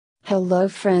Hello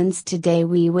friends, today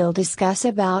we will discuss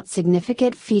about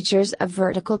significant features of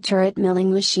vertical turret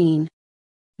milling machine.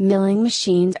 Milling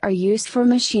machines are used for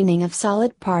machining of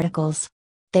solid particles.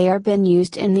 They are been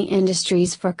used in the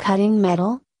industries for cutting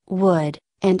metal, wood,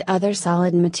 and other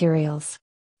solid materials.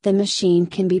 The machine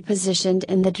can be positioned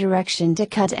in the direction to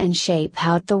cut and shape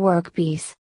out the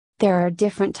workpiece. There are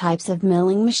different types of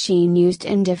milling machine used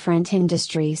in different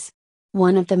industries.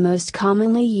 One of the most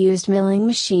commonly used milling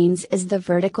machines is the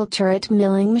vertical turret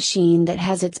milling machine that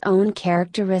has its own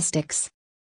characteristics.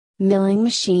 Milling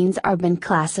machines are been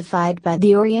classified by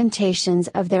the orientations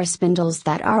of their spindles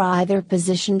that are either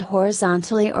positioned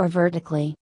horizontally or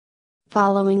vertically.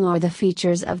 Following are the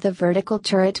features of the vertical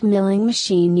turret milling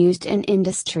machine used in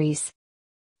industries.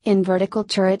 In vertical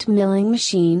turret milling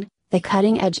machine, the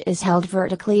cutting edge is held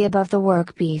vertically above the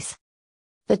workpiece.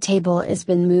 The table has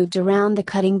been moved around the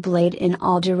cutting blade in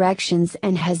all directions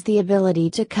and has the ability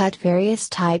to cut various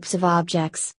types of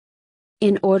objects.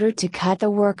 In order to cut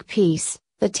the workpiece,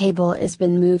 the table has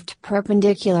been moved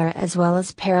perpendicular as well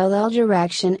as parallel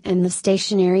direction, and the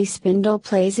stationary spindle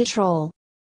plays its role.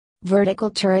 Vertical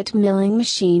turret milling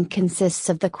machine consists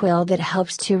of the quill that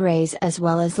helps to raise as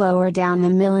well as lower down the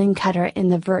milling cutter in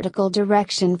the vertical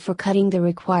direction for cutting the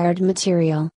required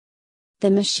material. The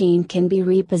machine can be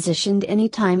repositioned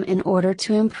anytime in order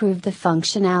to improve the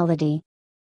functionality.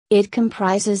 It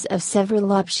comprises of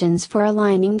several options for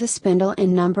aligning the spindle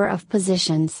in number of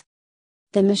positions.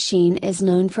 The machine is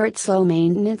known for its low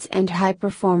maintenance and high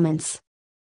performance.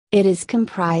 It is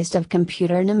comprised of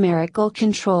computer numerical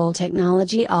control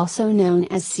technology, also known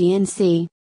as CNC.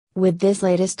 With this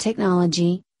latest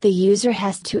technology, the user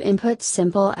has to input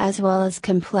simple as well as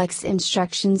complex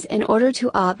instructions in order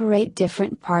to operate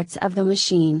different parts of the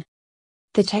machine.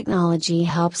 The technology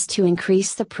helps to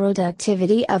increase the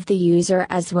productivity of the user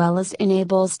as well as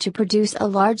enables to produce a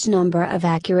large number of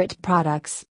accurate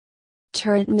products.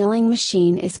 Turret milling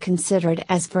machine is considered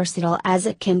as versatile as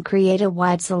it can create a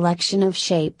wide selection of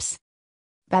shapes.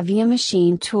 Bavia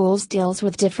Machine Tools deals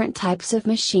with different types of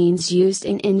machines used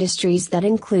in industries that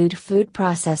include food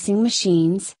processing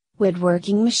machines,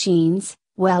 woodworking machines,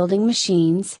 welding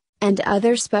machines, and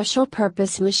other special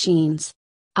purpose machines.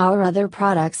 Our other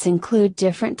products include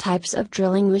different types of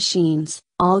drilling machines,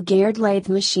 all-geared lathe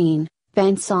machine,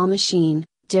 bandsaw machine,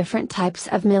 different types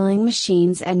of milling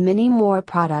machines, and many more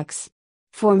products.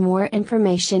 For more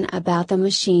information about the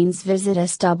machines, visit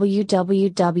us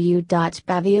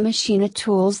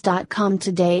www.baviamachinatools.com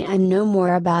today and know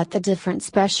more about the different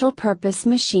special purpose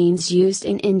machines used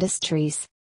in industries.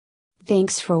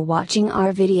 Thanks for watching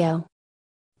our video.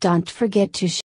 Don't forget to